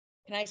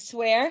Can I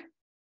swear?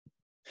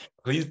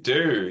 Please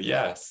do.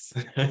 Yes.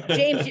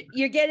 James,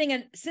 you're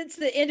getting since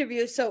the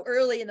interview is so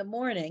early in the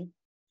morning.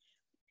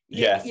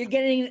 Yes. You're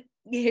getting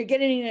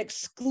an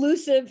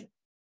exclusive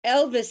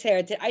Elvis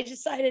heritage. I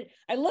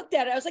looked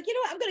at it. I was like, you know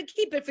what? I'm going to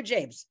keep it for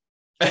James.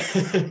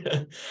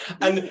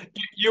 And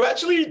you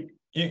actually,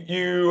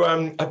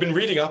 I've been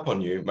reading up on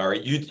you,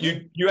 Murray. You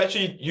did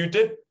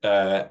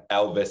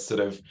Elvis sort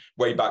of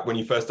way back when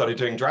you first started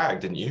doing drag,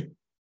 didn't you?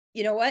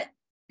 You know what,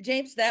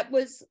 James?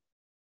 Was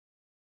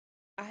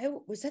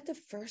that the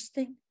first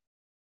thing?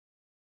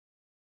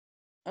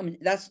 I mean,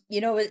 that's,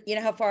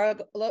 how far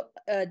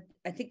I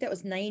think that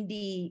was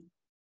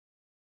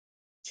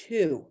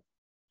 92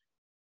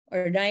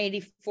 or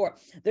 94.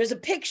 There's a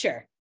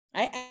picture.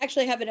 I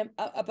actually have it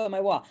up on my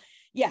wall.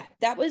 Yeah,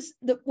 that was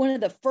one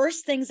of the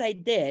first things I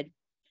did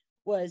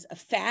was a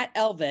fat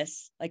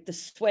Elvis, like the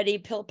sweaty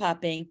pill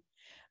popping.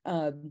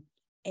 And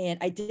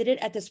I did it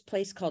at this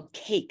place called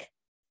Cake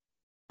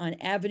on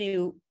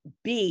Avenue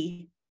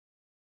B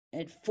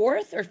at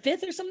 4th or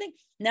 5th or something.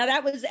 Now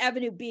that was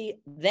Avenue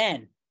B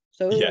then.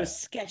 So it was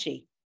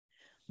sketchy.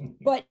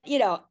 But, I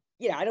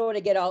don't want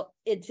to get all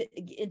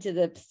into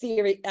the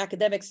theory,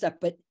 academic stuff,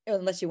 but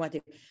unless you want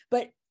to.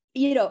 But,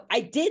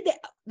 I did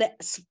the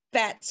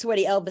fat,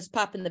 sweaty Elvis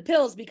popping the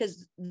pills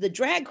because the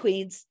drag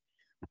queens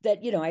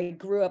that, I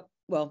grew up,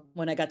 well,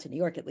 when I got to New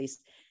York, at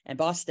least, and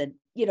Boston,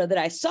 that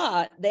I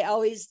saw, they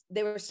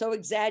were so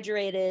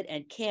exaggerated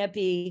and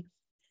campy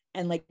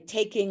and like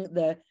taking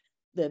the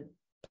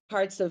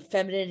parts of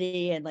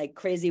femininity and like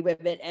crazy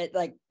women and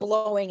like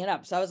blowing it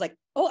up. So I was like,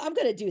 oh, I'm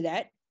going to do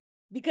that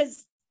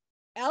because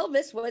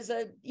Elvis was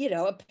a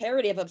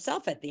parody of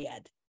himself at the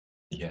end.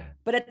 Yeah.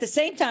 But at the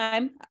same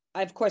time,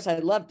 of course, I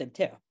loved him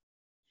too.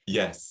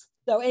 Yes.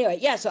 So anyway,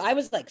 yeah. So I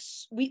was like,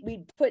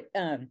 we put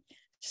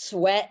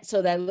sweat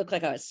so that I looked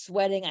like I was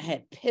sweating. I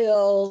had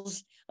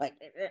pills,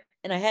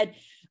 and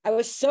I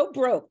was so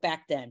broke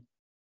back then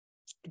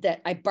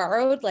that I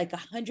borrowed like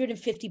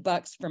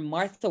 $150 from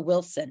Martha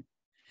Wilson,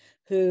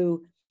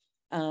 who,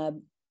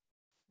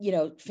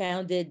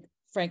 founded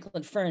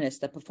Franklin Furnace,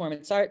 the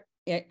performance art.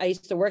 I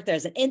used to work there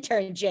as an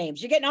intern,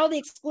 James. You're getting all the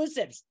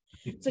exclusives.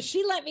 So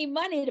she lent me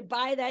money to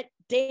buy that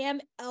damn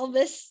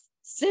Elvis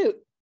suit.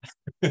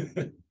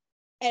 And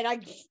I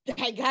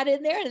got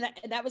in there and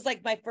that was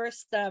like my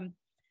first,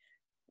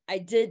 I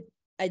did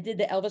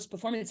the Elvis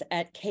performance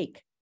at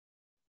Cake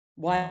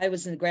while I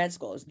was in grad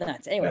school. It was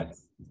nuts. Anyway.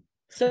 Yes.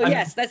 So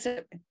yes, that's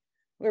it.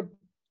 We're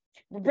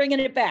bringing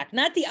it back.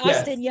 Not the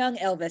Austin Young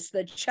Elvis,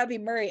 the Chubby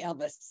Murray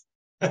Elvis.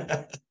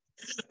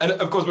 And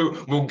of course,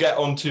 we'll get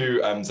on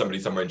to Somebody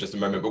Somewhere in just a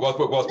moment. But whilst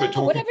we're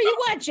talking, whatever you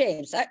want,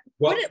 James.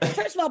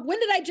 First of all, when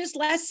did I just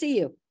last see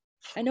you?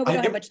 I know we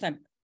don't have much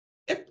time.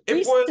 It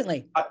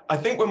recently. I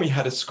think when we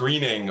had a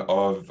screening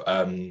of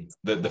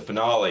the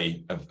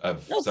finale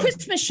of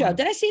Christmas show.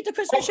 Did I see it the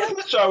Christmas show?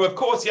 Christmas show, of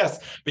course, yes.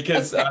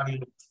 Because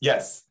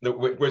yes,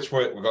 which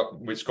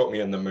got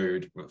me in the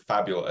mood.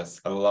 Fabulous.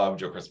 I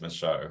loved your Christmas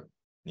show.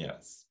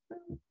 Yes.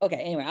 Okay,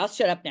 anyway, I'll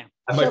shut up now.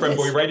 And my friend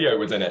Boy Radio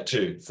was in it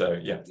too. So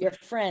yeah. Your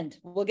friend.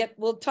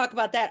 We'll talk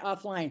about that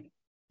offline.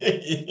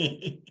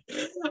 Yeah.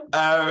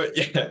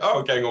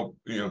 Oh, getting all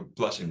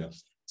blushing now.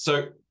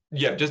 So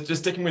yeah, just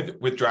sticking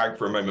with drag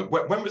for a moment.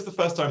 When was the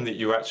first time that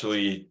you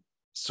actually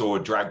saw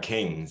drag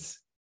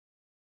kings?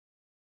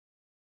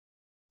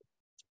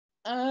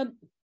 And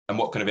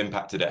what kind of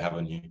impact did it have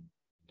on you?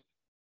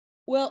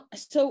 Well,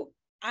 so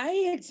I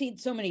had seen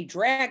so many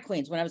drag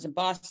queens when I was in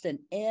Boston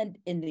and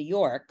in New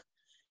York.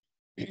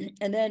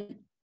 And then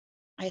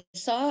I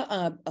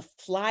saw a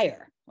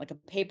flyer, like a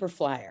paper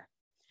flyer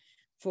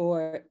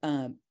for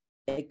a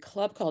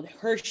club called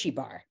Hershey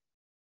Bar.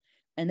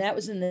 And that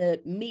was in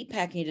the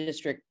meatpacking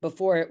district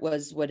before it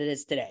was what it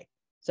is today.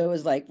 So it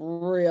was like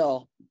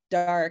real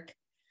dark,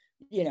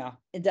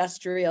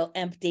 industrial,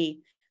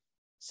 empty.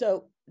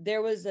 So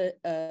there was it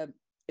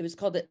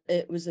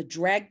was a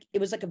drag. It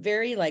was like a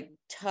very like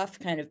tough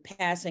kind of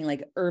passing,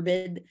 like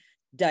urban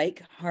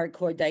dyke,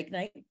 hardcore dyke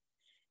night.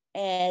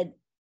 And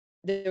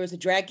there was a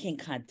drag king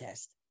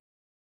contest.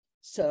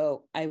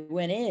 So I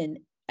went in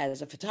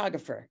as a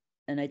photographer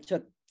and I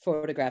took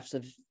photographs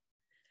of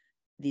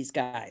these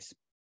guys.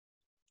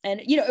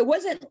 And, it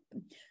wasn't,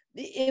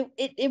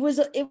 it was,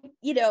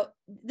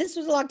 this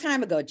was a long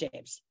time ago,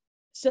 James.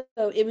 So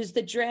it was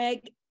the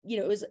drag,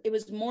 it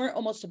was more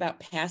almost about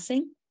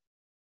passing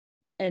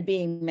and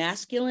being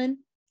masculine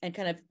and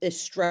kind of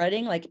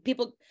strutting, like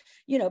people,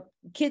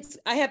 kids,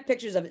 I have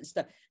pictures of it and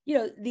stuff,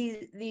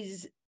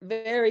 these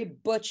very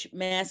butch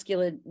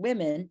masculine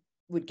women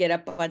would get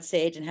up on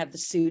stage and have the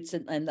suits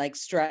and like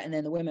strut, and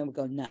then the women would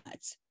go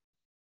nuts.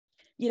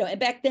 And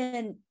back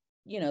then,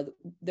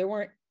 there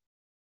weren't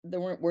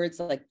words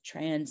like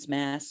trans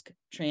mask,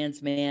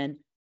 trans man,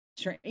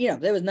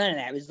 there was none of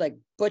that. It was like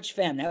butch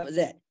femme, that was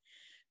it.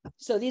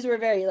 So these were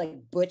very like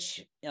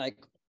butch,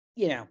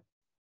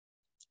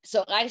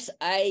 so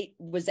I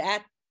was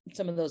at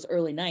some of those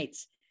early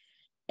nights,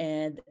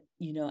 and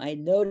I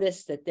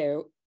noticed that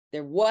there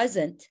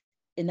wasn't,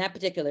 in that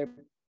particular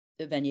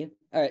venue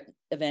or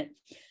event,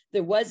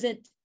 there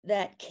wasn't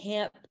that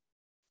camp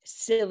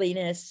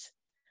silliness,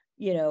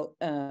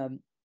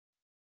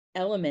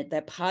 element,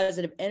 that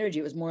positive energy.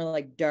 It was more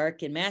like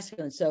dark and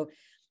masculine. So,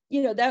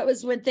 that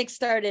was when things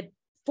started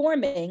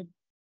forming,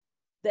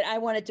 that I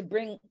wanted to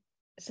bring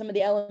some of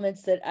the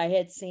elements that I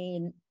had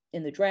seen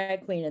in the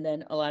drag queen, and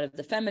then a lot of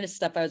the feminist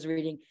stuff I was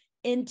reading,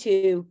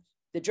 into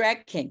the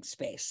drag king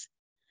space.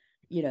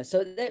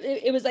 So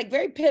it was like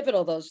very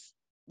pivotal, those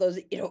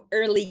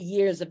early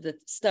years of the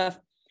stuff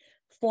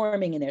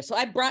forming in there. So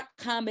I brought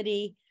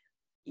comedy,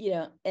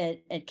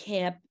 and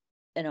camp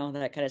and all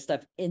that kind of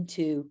stuff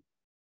into,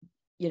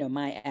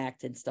 my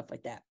act and stuff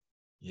like that.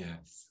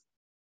 Yes.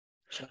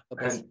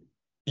 Showbiz.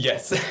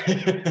 Yes.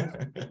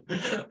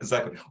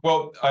 Exactly.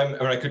 Well,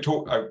 I could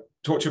talk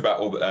to you about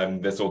all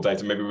this all day,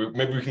 so maybe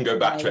we can go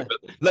back to it.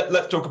 But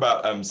let's talk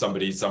about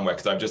Somebody Somewhere,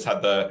 because I've just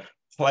had the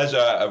pleasure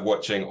of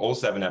watching all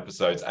 7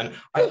 episodes, and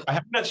I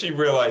haven't actually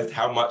realized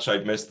how much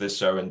I'd missed this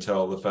show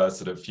until the first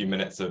sort of few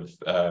minutes of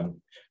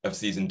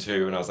season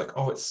 2, and I was like,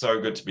 oh, it's so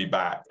good to be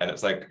back. And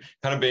it's like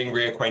kind of being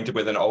reacquainted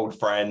with an old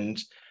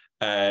friend,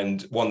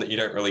 and one that you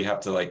don't really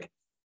have to like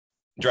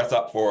dress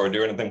up for or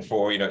do anything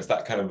for. It's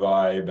that kind of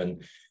vibe.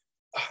 And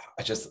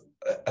I just,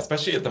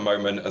 especially at the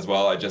moment as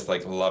well, I just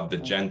like love the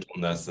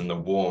gentleness and the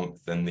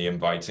warmth and the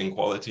inviting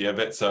quality of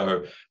it.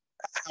 So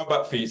how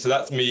about for you? So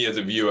that's me as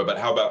a viewer, but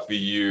how about for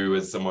you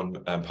as someone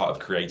part of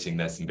creating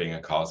this and being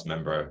a cast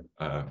member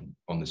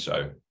on the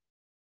show?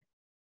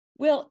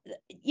 Well,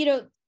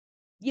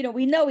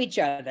 we know each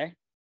other.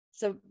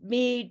 So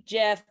me,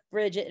 Jeff,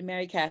 Bridget, and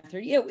Mary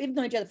Catherine, we've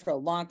known each other for a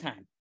long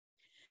time.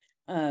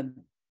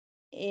 And,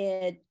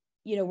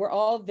 we're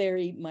all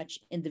very much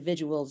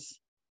individuals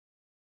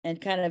and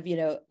kind of,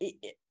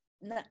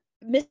 not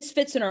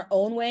misfits in our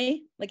own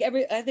way. Like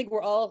I think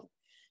we're all,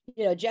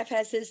 Jeff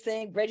has his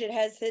thing, Bridget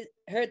has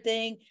her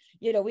thing,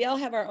 we all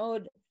have our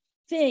own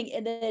thing.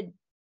 And then,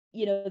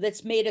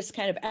 that's made us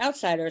kind of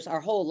outsiders our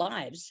whole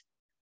lives.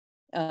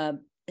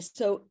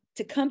 So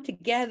to come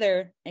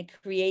together and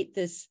create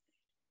this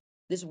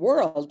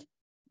world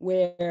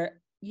where,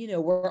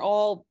 we're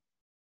all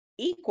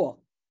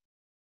equal.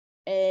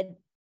 And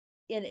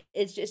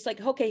it's just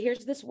like, okay,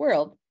 here's this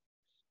world,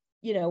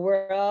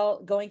 we're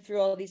all going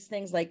through all these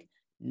things like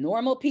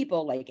normal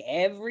people, like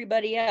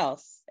everybody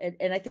else.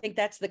 And I think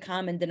that's the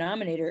common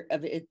denominator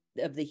of it,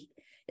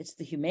 it's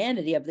the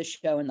humanity of the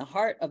show and the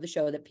heart of the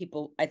show that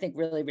people, I think,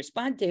 really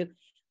respond to.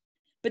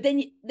 But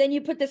then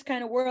you put this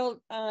kind of world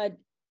on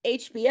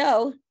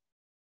HBO,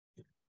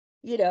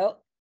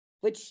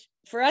 which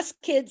for us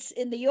kids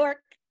in New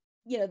York,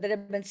 that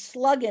have been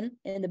slugging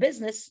in the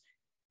business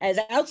as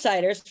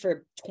outsiders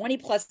for 20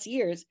 plus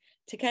years,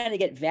 to kind of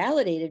get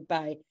validated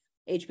by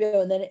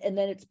HBO, and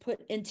then it's put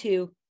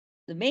into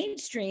the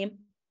mainstream.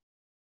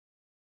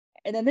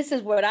 And then this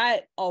is what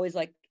I always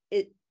like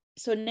it.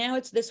 So now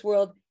it's this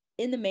world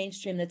in the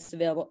mainstream that's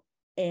available,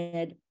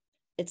 and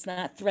it's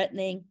not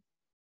threatening.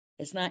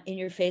 It's not in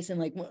your face. And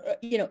like,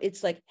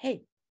 it's like,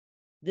 hey,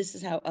 this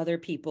is how other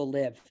people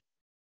live.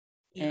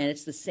 Yeah. And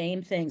it's the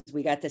same things.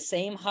 We got the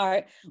same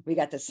heart. We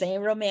got the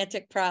same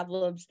romantic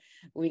problems.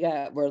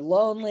 We're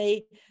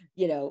lonely.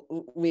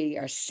 We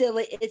are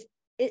silly.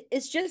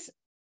 It's just,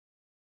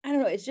 I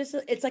don't know.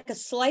 It's like a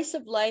slice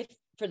of life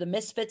for the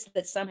misfits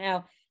that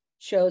somehow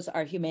shows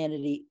our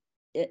humanity.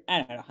 I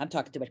don't know. I'm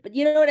talking too much, but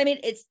you know what I mean?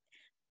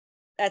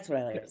 That's what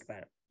I like about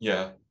it.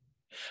 Yeah.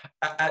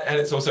 And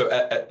it's also,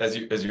 as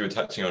you were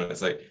touching on,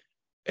 it's like,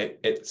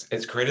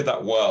 it's created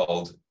that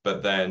world,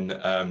 but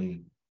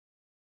then,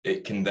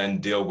 it can then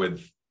deal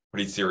with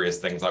pretty serious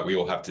things like we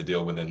all have to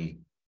deal with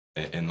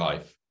in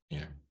life,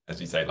 as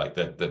you say, like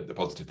the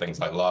positive things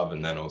like love,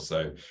 and then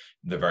also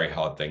the very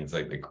hard things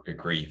like the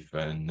grief,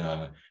 and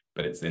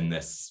but it's in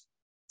this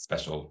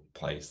special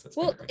place.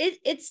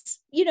 It's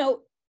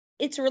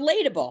it's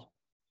relatable.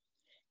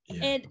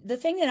 Yeah. And the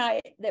thing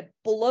that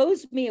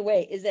blows me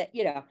away is that,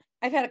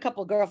 I've had a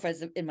couple of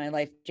girlfriends in my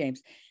life,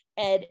 James,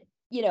 and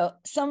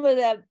some of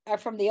them are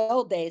from the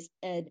old days,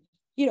 and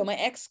my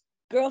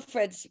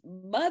ex-girlfriend's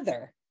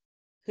mother,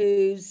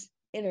 who's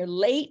in her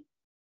late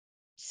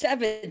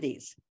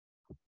 70s,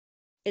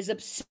 is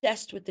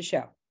obsessed with the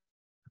show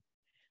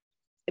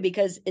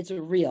because it's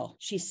real.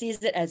 She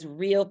sees it as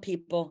real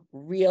people,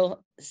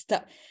 real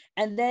stuff.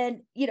 And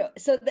then, and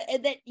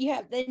then you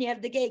have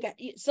the gay guy.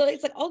 So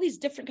it's like all these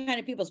different kind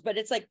of peoples, but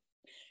it's like,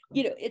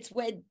 it's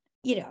when,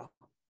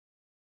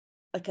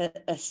 like a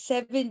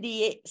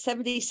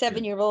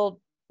 77-year-old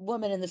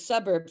woman in the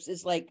suburbs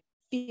is like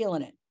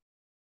feeling it.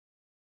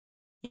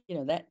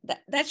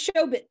 That's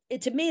showbiz.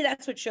 To me,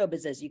 that's what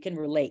showbiz is. You can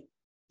relate.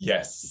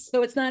 Yes.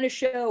 So it's not a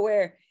show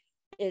where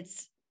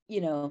it's,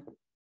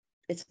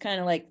 it's kind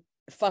of like,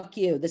 fuck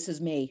you, this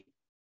is me.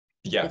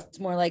 Yeah. It's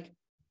more like,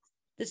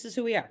 this is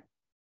who we are.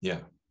 Yeah.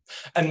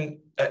 And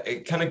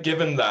kind of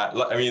given that,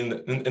 I mean,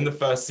 in the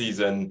first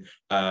season,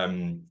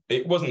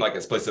 it wasn't like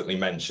explicitly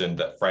mentioned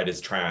that Fred is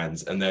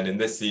trans. And then in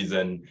this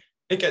season,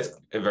 it gets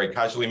very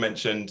casually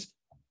mentioned,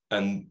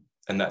 and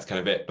that's kind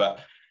of it.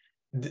 But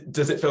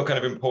does it feel kind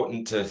of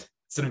important to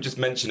sort of just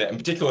mention it? And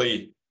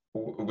particularly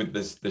with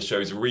the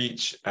show's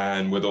reach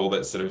and with all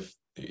that sort of,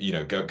 you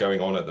know, going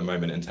on at the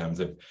moment in terms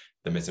of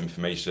the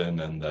misinformation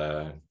and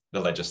the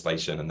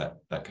legislation and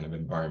that kind of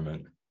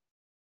environment?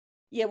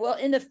 Yeah, well,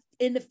 in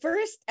the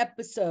first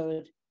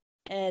episode,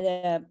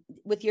 and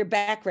with your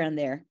background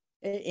there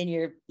in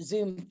your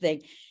Zoom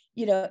thing,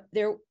 you know,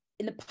 there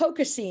in the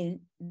poker scene,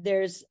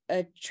 there's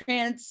a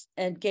trans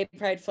and gay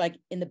pride flag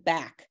in the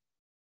back.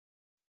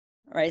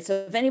 All right,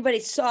 so if anybody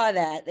saw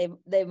that,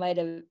 they might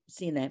have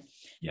seen that.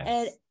 Yes.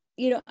 And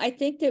you know, I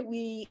think that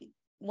we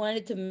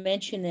wanted to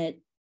mention it,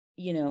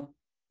 you know,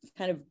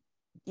 kind of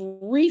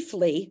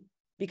briefly,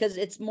 because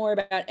it's more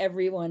about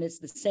everyone is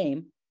the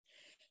same,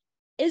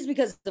 is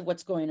because of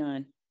what's going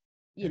on,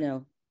 you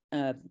know,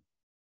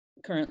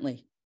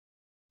 currently,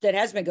 that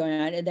has been going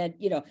on. And then,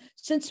 you know,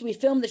 since we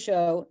filmed the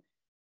show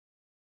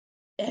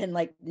and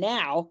like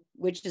now,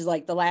 which is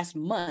like the last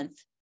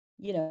month,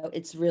 you know,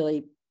 it's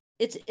really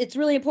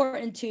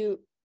important to,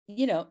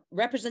 you know,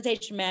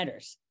 representation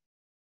matters.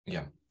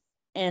 Yeah.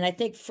 And I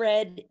think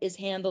Fred is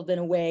handled in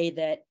a way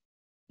that,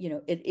 you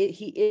know,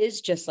 he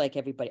is just like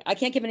everybody. I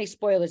can't give any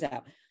spoilers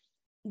out,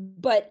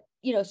 but,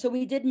 you know, so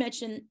we did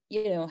mention,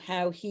 you know,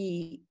 how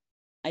he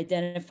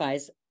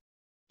identifies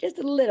just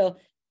a little,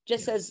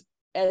 just as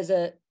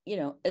a, you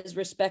know, as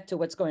respect to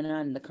what's going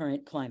on in the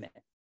current climate.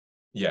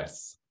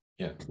 Yes.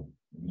 Yeah.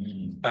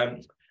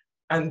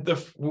 And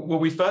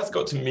we first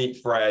got to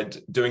meet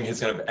Fred doing his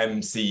kind of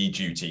MC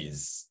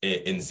duties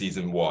in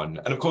season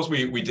 1. And of course,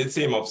 we did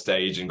see him off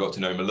stage and got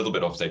to know him a little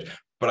bit off stage.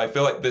 But I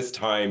feel like this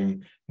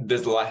time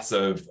there's less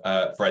of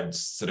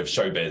Fred's sort of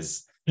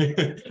showbiz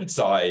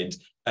side.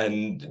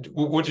 And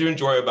what do you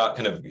enjoy about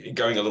kind of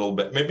going a little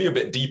bit, maybe a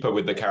bit deeper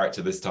with the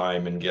character this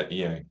time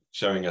and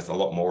showing us a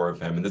lot more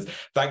of him? And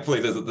thankfully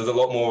there's a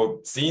lot more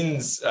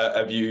scenes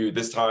of you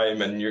this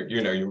time, and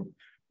you're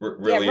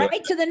really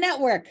right to the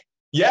network.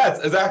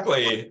 Yes,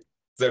 exactly.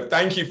 So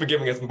thank you for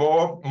giving us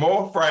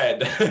more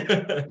Fred,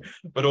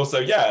 but also,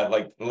 yeah,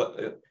 like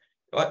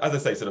as I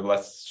say, sort of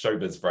less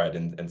showbiz Fred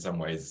in some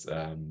ways.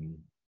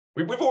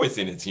 We've always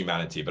seen his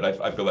humanity, but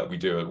I feel like we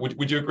do.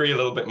 Would you agree a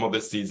little bit more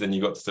this season?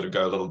 You got to sort of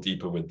go a little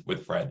deeper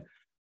with Fred.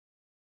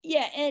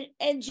 Yeah,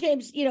 and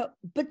James, you know,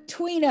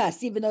 between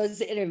us, even though it's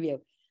an interview,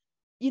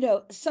 you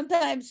know,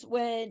 sometimes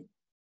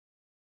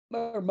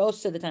or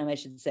most of the time, I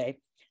should say,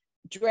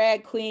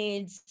 drag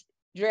queens,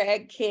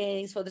 drag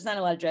kings, well, there's not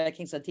a lot of drag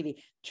kings on TV,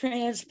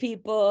 trans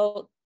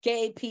people,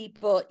 gay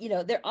people, you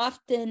know, they're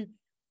often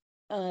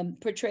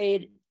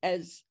portrayed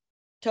as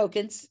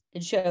tokens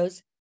in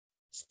shows,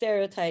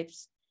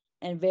 stereotypes,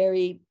 and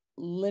very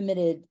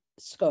limited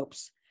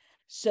scopes.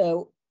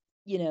 So,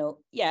 you know,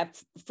 yeah,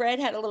 Fred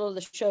had a little of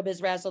the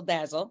showbiz razzle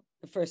dazzle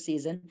the first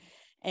season.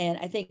 And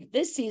I think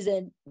this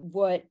season,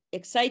 what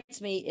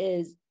excites me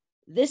is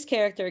this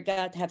character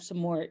got to have some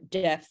more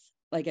depth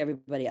like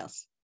everybody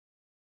else.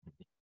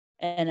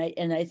 And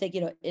I think,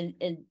 you know,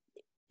 and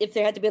if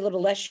there had to be a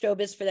little less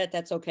showbiz for that,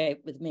 that's okay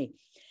with me.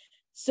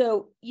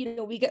 So, you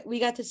know, we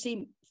got to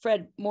see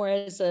Fred more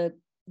as a,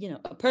 you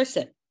know, a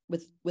person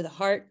with a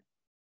heart,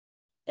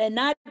 and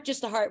not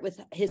just a heart with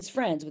his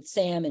friends, with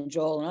Sam and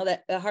Joel and all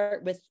that, a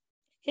heart with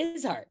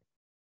his heart.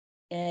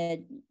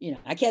 And, you know,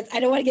 I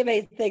don't want to give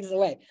any things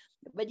away,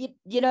 but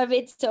you know what I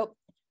mean? So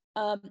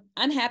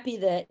I'm happy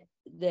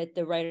that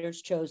the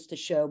writers chose to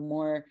show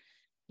more,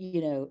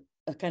 you know,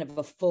 a kind of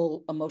a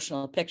full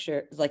emotional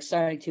picture, like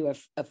starting to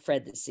of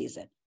Fred this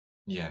season.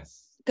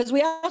 Yes. Because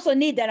we also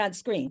need that on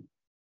screen.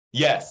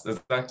 Yes,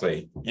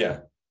 exactly. Yeah.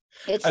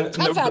 It's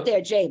tough out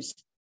there, James.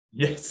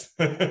 Yes.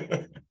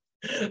 There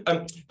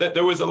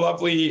was a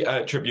lovely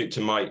tribute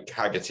to Mike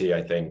Haggerty,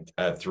 I think,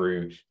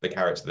 through the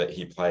character that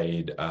he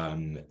played,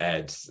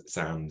 Ed,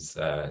 Sam's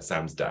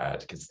dad,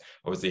 because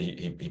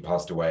obviously he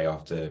passed away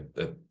after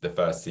the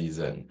first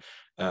season.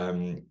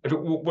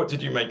 What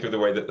did you make of the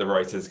way that the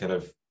writers kind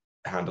of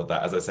handled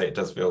that? As I say, it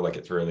does feel like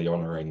it's really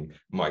honoring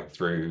Mike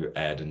through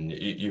Ed, and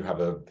you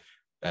have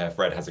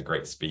Fred has a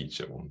great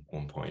speech at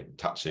one point,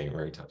 touching,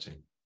 very touching.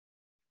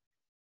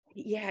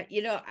 Yeah,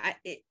 you know,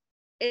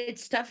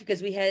 it's tough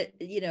because we had,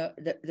 you know,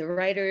 the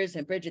writers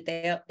and Bridget,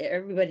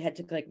 everybody had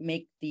to like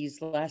make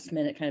these last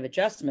minute kind of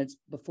adjustments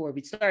before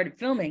we started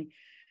filming.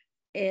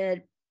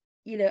 And,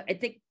 you know, I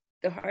think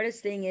the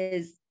hardest thing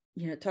is,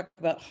 you know, talk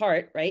about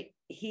heart, right?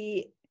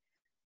 He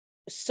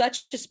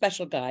such a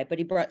special guy, but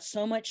he brought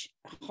so much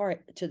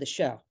heart to the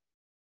show.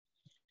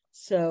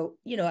 So,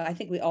 you know, I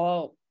think we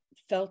all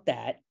felt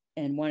that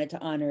and wanted to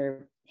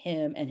honor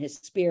him and his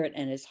spirit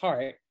and his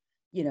heart,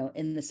 you know,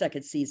 in the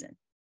second season.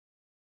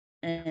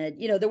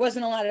 And, you know, there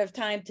wasn't a lot of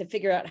time to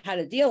figure out how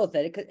to deal with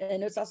it.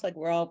 And it's also like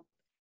we're all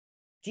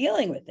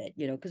dealing with it,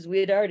 you know, because we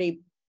had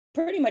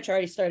pretty much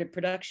already started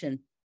production,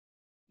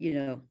 you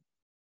know,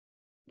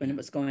 when it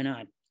was going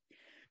on.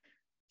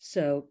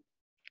 So,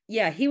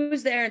 yeah, he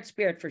was there in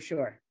spirit for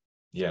sure.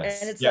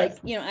 Yes. And it's like,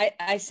 you know,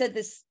 I said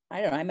this,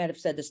 I don't know, I might have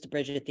said this to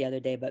Bridget the other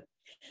day, but,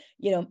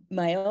 you know,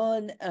 my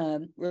own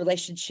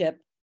relationship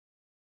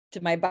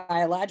to my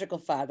biological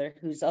father,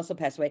 who's also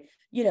passed away,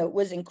 you know,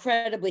 was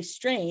incredibly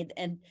strained.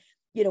 And,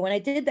 you know, when I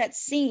did that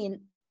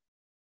scene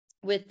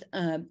with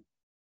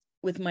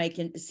Mike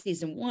in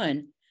season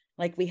 1,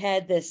 like we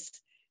had this,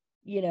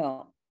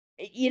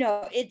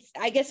 it's,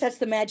 I guess that's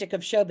the magic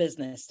of show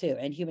business too,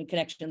 and human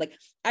connection. Like,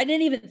 I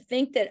didn't even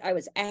think that I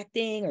was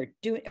acting or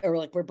doing, or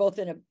like we're both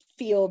in a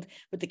field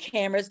with the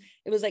cameras.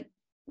 It was like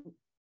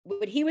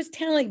what he was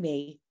telling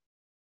me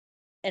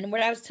and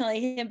what I was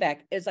telling him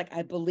back, it was like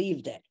I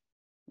believed it.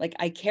 Like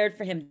I cared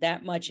for him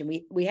that much. And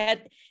we had,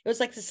 it was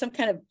like some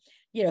kind of,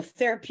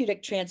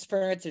 therapeutic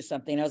transference or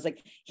something. I was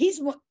like, he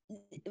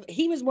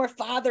was more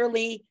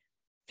fatherly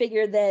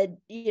figure than,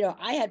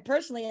 I had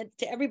personally, and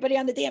to everybody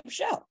on the damn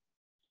show.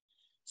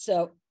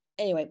 So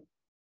anyway,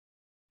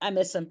 I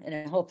miss him,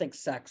 and the whole thing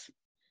sucks.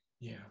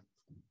 Yeah.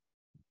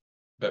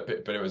 But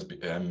it was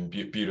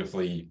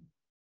beautifully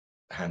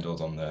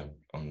handled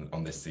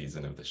on this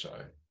season of the show.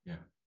 Yeah.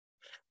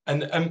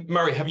 And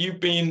Murray, have you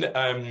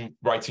been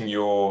writing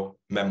your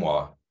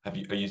memoir?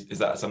 Is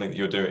that something that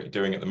you're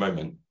doing at the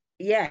moment?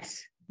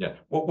 Yes. Yeah.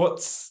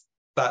 What's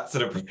that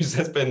sort of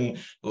process been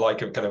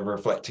like, of kind of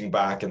reflecting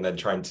back and then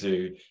trying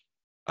to,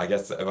 I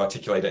guess,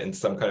 articulate it in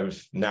some kind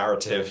of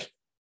narrative?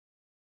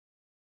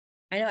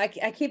 I know. I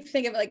keep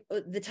thinking of, like,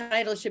 the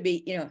title should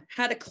be,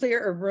 how to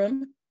clear a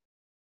room.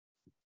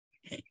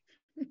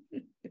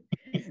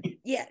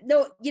 Yeah.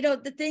 No.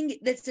 The thing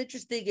that's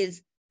interesting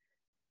is,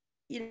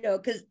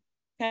 because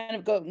kind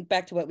of going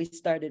back to what we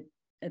started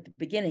at the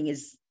beginning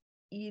is,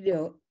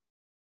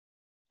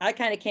 I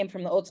kind of came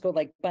from the old school,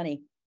 like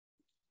Bunny,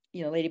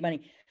 Lady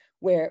Bunny,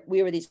 where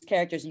we were these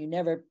characters and you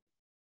never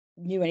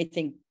knew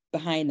anything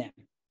behind them.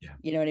 Yeah.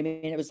 You know what I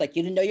mean? It was like,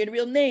 you didn't know your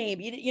real name,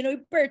 you didn't, your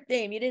birth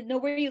name, you didn't know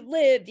where you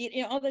lived,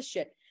 all this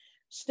shit.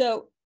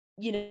 So,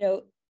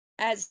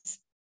 as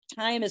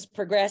time has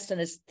progressed and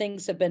as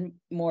things have been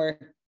more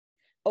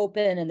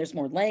open and there's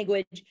more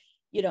language,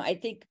 I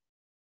think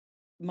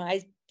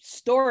my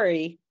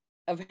story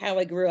of how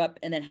I grew up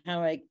and then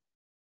how I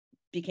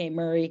became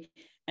Murray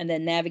and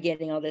then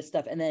navigating all this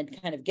stuff and then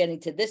kind of getting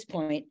to this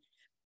point,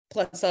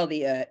 plus all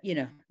the,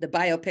 the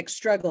biopic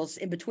struggles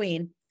in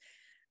between,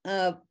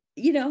 I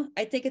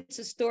think it's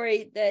a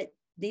story that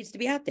needs to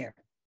be out there.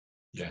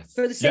 Yes.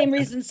 For the same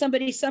reason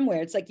somebody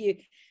somewhere. It's like you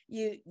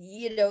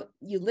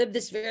live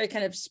this very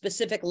kind of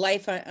specific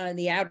life on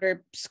the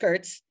outer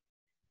skirts,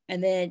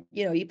 and then,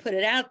 you put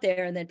it out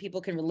there and then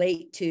people can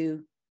relate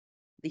to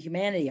the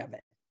humanity of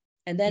it.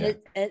 And then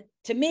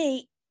to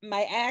me,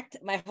 my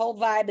whole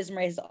vibe as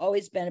Murray has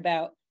always been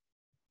about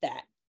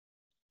that.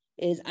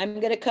 Is I'm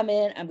going to come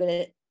in, I'm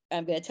going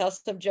to tell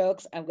some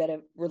jokes, I'm going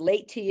to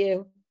relate to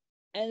you,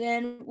 and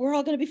then we're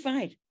all going to be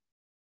fine.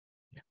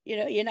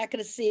 You're not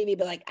going to see me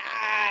be like,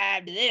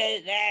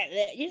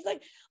 you're just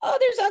like, oh,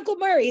 there's Uncle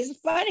Murray. He's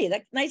funny.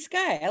 That nice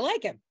guy. I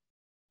like him.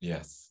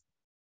 Yes.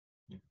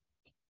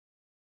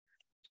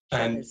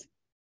 Showbiz.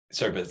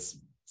 Showbiz.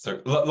 So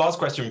last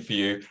question for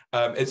you.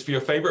 It's for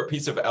your favorite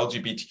piece of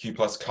LGBTQ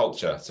plus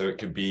culture. So it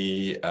could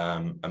be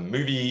a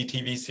movie,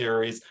 TV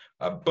series,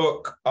 a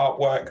book,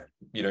 artwork,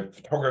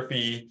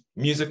 photography,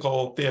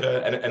 musical,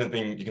 theater, and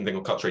anything you can think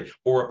of culturally,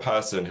 or a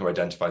person who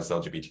identifies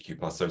as LGBTQ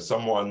plus. So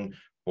someone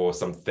or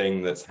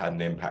something that's had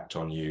an impact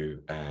on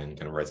you and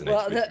kind of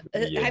resonates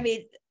with you.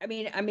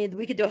 I mean,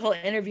 we could do a whole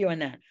interview on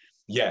that.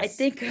 Yes. I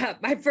think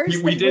my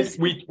first we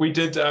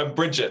did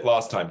Bridget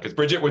last time, because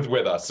Bridget was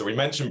with us, so we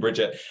mentioned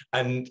Bridget,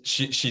 and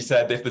she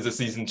said if there's a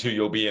season 2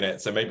 you'll be in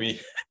it. So maybe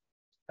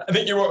I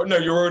think you're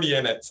already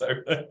in it. So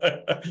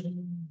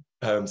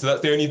so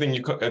that's the only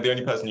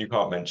person you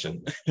can't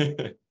mention.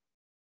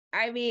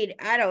 I mean,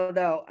 I don't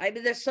know. I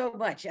mean, there's so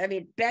much. I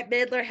mean, Bette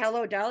Midler,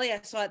 Hello Dolly. I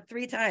saw it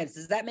 3 times.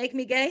 Does that make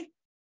me gay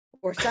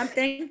or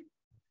something?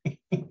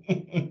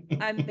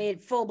 I mean,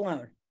 full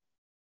blown.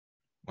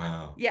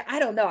 Wow. Yeah, I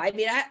don't know. I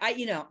mean,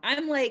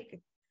 I'm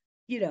like,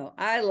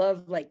 I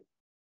love like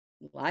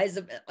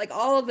Liza, like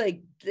all of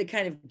the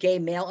kind of gay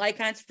male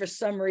icons for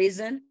some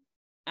reason.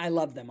 I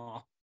love them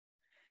all.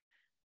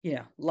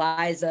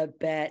 Liza,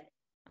 Bette.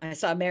 I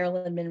saw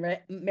Marilyn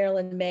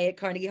May at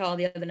Carnegie Hall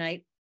the other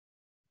night.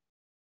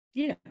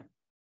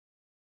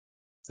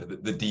 So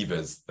the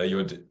divas, they're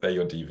your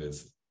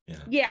divas. Yeah.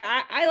 Yeah,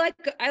 I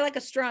like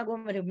a strong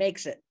woman who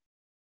makes it.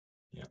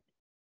 Yeah.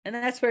 And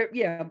that's where,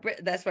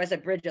 that's why I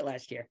said Bridget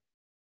last year.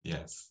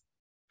 Yes.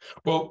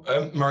 Well,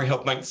 Murray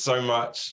Hill, thanks so much